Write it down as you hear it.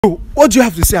What do you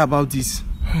have to say about this?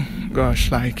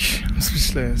 Gosh, like, I'm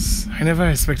speechless. I never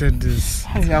expected this.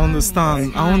 I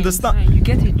understand. I understand. You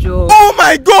get a job. Oh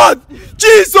my God!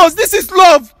 Jesus, this is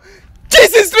love!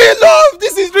 This is real love!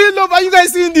 This is real love! Are you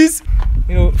guys seeing this?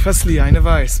 You know, firstly, I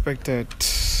never expected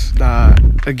that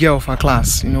a girl of our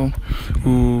class,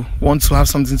 who wants to have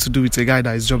something to do with a guy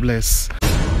that is jobless.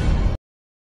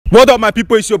 What up, my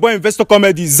people? It's your boy Investor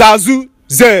Comedy, Zazu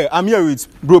Zeh. I'm here with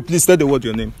bro. Please tell the world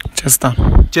your name. Chester.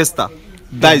 Chester.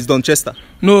 That is Don Chester.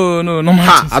 No,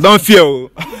 my I don't fear.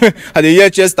 I dey hear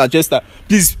Chester.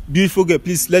 Please, beautiful girl,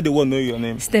 please let the world know your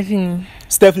name. Stephanie.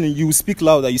 Stephanie, you speak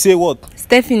louder. You say what?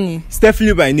 Stephanie.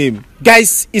 Stephanie by name.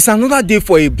 Guys, it's another day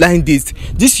for a blind date.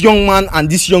 This young man and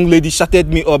this young lady chatted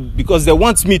me up because they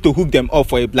want me to hook them up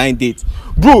for a blind date.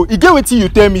 Bro, you get what you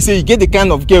tell me, say you get the kind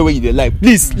of girl where you dey like.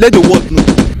 Please, let the world know.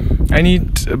 I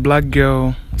need a black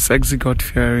girl, sexy,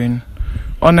 God-fearing,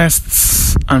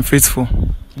 honest, and faithful.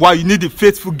 Wow, you need a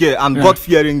faithful girl and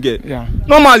God-fearing girl. Yeah.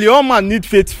 Normally, all man need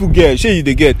faithful girl. Shey you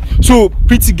dey get. So,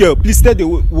 pretty girl, please tell the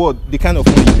world the kind of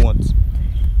man you want.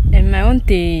 I want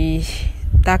a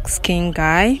dark skinned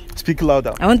guy. Speak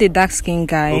louder. I want a dark skinned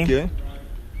guy. Okay.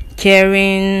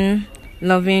 Caring,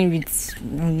 loving with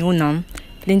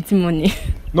plenty money.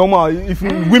 Normal, if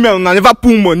women never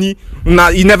pull money,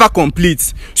 it never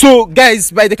complete. So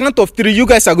guys, by the count of 3, you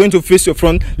guys are going to face your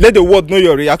front. Let the world know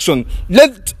your reaction.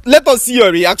 Let us see your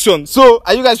reaction. So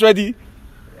are you guys ready?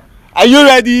 Are you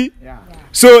ready? Yeah.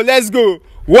 So let's go.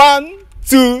 1,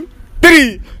 2,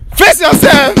 3. Face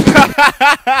yourself.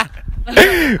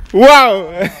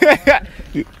 Wow.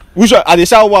 Which one? Are they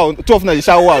shower wow? 2 of them are the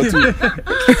shower wow too.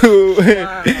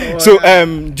 So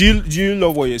do you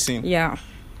love what you're saying? Yeah.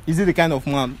 Is it the kind of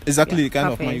man? Exactly the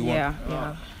kind of man you want? Yeah.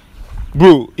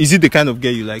 Bro, is it the kind of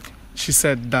girl you like? She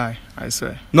said die, I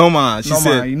swear. No man, she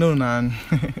said. You know, man.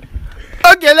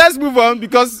 Okay, let's move on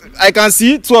because I can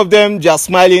see 2 of them just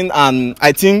smiling and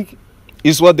I think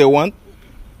it's what they want.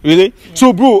 Really? Yeah.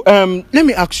 So bro, let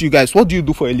me ask you guys, what do you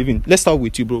do for a living? Let's start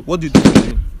with you, bro. What do you do for a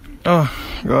living? Oh,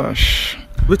 gosh.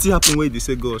 What's happened when they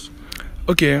say gosh?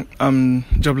 Okay, I'm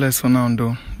jobless for now,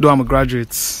 though I'm a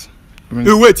graduate.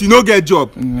 Hey, wait, you no get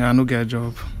job? Yeah, I no get a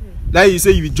job. Like you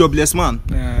say you be jobless man?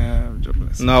 Yeah, I'm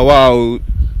jobless. Now, wow.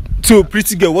 So,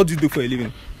 pretty girl, what do you do for a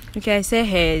living? Okay, I say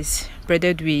hairs,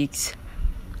 braided wigs.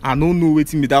 I don't know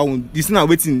waiting me that one. This is not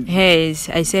waiting. Hairs,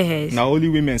 I say hairs. Now only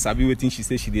women sabi waiting. She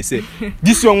say.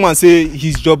 This young man say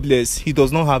he's jobless. He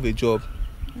does not have a job.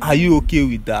 Are you okay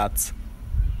with that?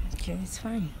 Okay, it's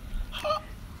fine.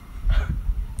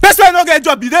 That's why I don't get a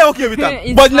job. Be they okay with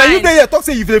that? But now you there talk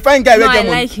say if they find guy. No, I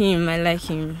like him.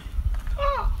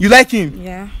 You like him?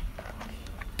 Yeah.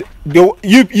 You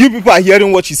people are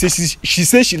hearing what she says. She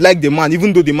says she like the man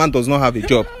even though the man does not have a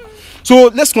job. So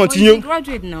let's continue. He's a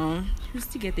graduate now. He'll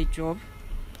still get a job.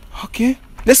 Okay.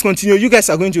 Let's continue. You guys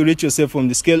are going to rate yourself from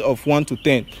the scale of 1 to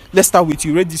 10. Let's start with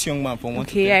you. Rate this young man from 1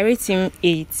 to 10. Okay, I rate him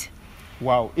 8.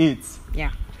 Wow, 8.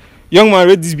 Yeah. Young man,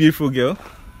 rate this beautiful girl.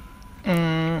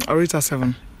 I rate her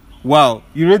 7. Wow,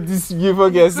 you rate this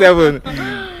beautiful girl 7.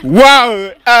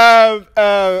 Wow.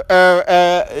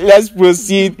 Let's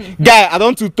proceed. Guy, I don't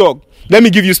want to talk. Let me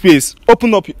give you space.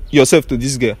 Open up yourself to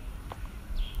this girl.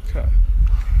 Okay.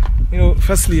 You know,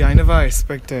 firstly, I never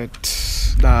expected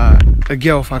that a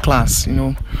girl of our class,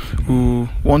 who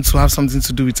wants to have something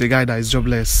to do with a guy that is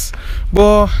jobless.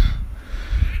 But,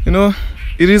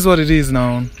 it is what it is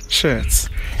now. Shit.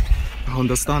 I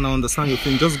understand your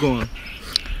thing. Just go on.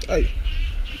 Hey.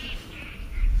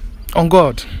 On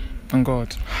God.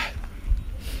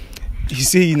 You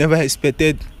say you never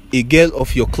expected a girl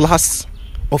of your class,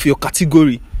 of your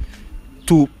category,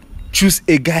 to choose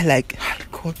a guy like,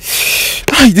 God.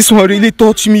 This one really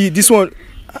touched me. This one.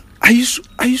 Are you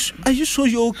sure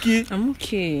you're okay? I'm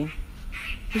okay.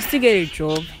 You still get a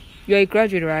job. You're a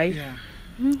graduate, right? Yeah.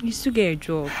 You still get a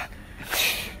job.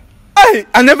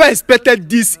 I never expected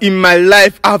this in my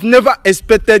life. I've never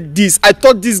expected this. I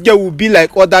thought this girl would be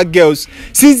like other girls.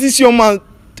 Since this young man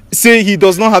say he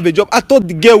does not have a job, I thought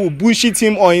the girl would bullshit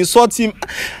him or insult him.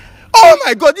 Oh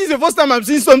my God, this is the first time I'm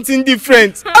seeing something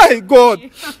different. My God.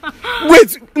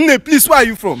 Wait, Nne, please, where are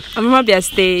you from? I'm from Abia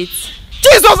State.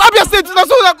 Jesus, Abia State.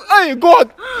 Oh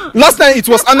God. Last time it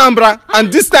was Anambra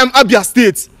and this time Abia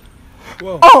State.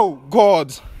 Whoa. Oh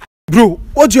God. Bro,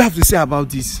 what do you have to say about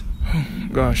this?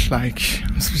 Gosh, like,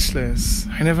 I'm speechless.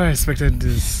 I never expected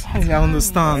this. I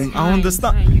understand.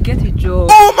 You get a job.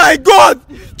 Oh my God!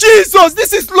 Jesus,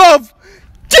 this is love!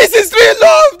 This is real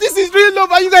love! This is real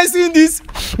love! Are you guys seeing this?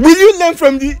 Will you learn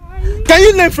from this? Can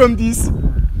you learn from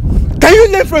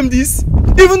this?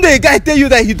 Even though a guy tell you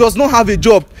that he does not have a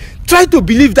job, try to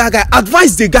believe that guy.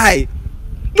 Advise the guy.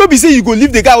 No be say you go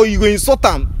leave the guy or you go insult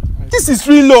him. This is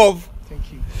real love.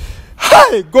 Thank you.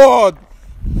 Hi God,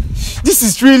 this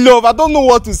is real love. I don't know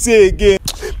what to say again.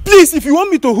 Please, if you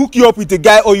want me to hook you up with a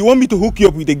guy or you want me to hook you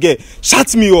up with a girl,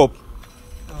 shut me up.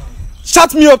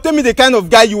 Shut me up. Tell me the kind of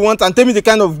guy you want and tell me the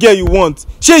kind of girl you want.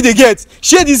 Share the get.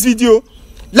 Share this video.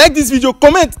 Like this video.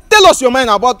 Comment. Tell us your mind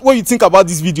about what you think about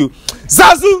this video.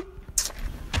 Zazu.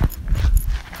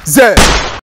 Zeh.